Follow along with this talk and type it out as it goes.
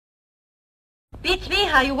Beats me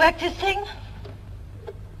how you work this thing.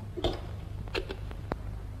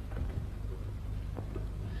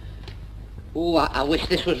 Oh, I wish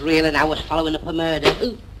this was real and I was following up a murder.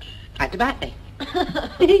 Ooh, tried to bite me.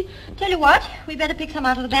 Tell you what, we better pick some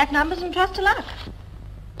out of the back numbers and trust to luck.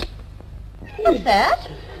 What's that?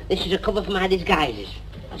 This is a cover for my disguises.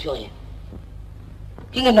 I'll show you.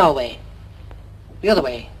 King of Norway. The other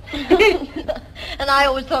way. And I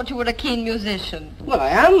always thought you were a keen musician. Well, I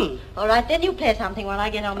am. All right, then you play something while I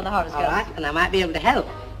get on with the horoscope. All right, and I might be able to help.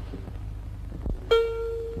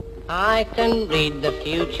 I can read the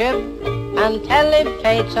future and tell if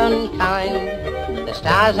fate's unkind. The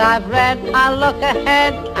stars I've read, I look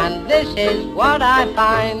ahead, and this is what I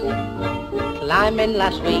find. Climbing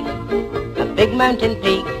last week, a big mountain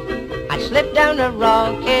peak, I slipped down a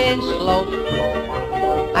rocky slope.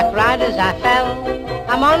 I cried as I fell,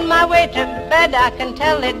 I'm on my way to bed, I can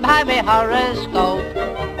tell it by my horoscope.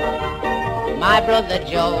 My brother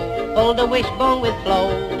Joe pulled a wishbone with Flo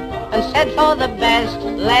and said for the best,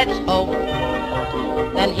 let's hope.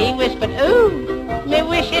 Then he whispered, ooh, me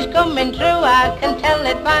wish is coming true, I can tell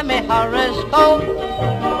it by my horoscope.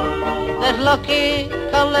 There's lucky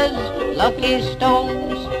colours, lucky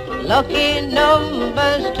stones, lucky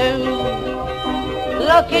numbers too.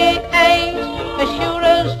 Lucky 8, as sure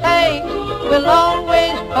as fate, will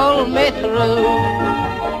always pull me through.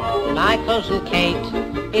 My cousin Kate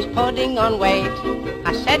is putting on weight,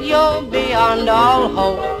 I said you're beyond all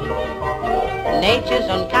hope. Nature's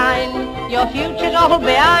unkind, your future's all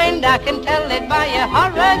behind, I can tell it by your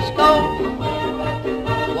horoscope.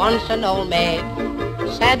 Once an old maid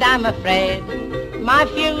said I'm afraid my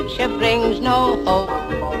future brings no hope.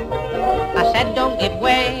 I said don't give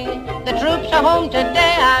way, the troops are home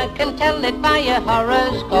today, I can tell it by your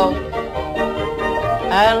horoscope.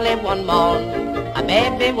 Early one morn, a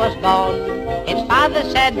baby was born, its father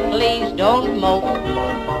said please don't mope.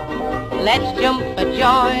 Let's jump for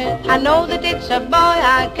joy, I know that it's a boy,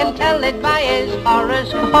 I can tell it by his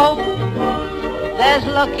horoscope. There's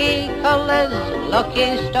lucky colours,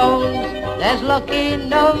 lucky stones, there's lucky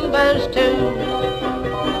numbers too.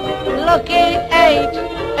 Lucky 8,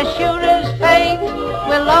 as sure as fate,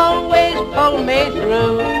 will always pull me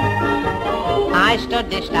through. I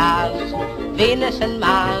study stars, Venus and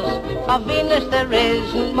Mars, for Venus there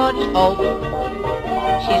isn't much hope.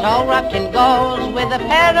 She's all wrapped in gauze with a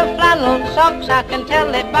pair of flannel socks, I can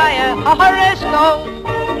tell it by her horoscope.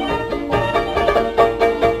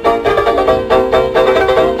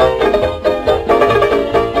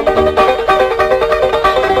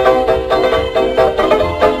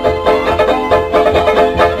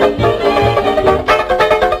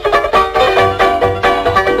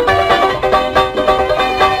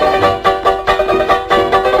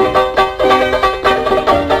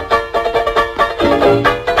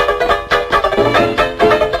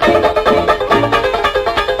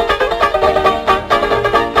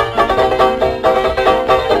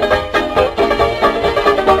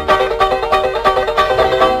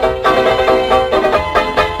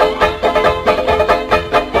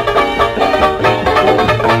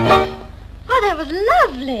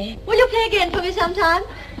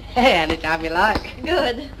 Hey, anytime you like.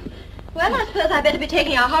 Good. Well, I suppose I better be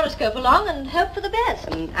taking our horoscope along and hope for the best.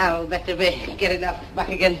 And I'll better be getting up back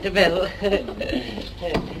again to Bill. Good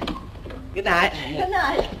night. Good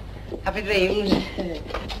night. Happy dreams.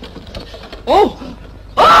 Oh!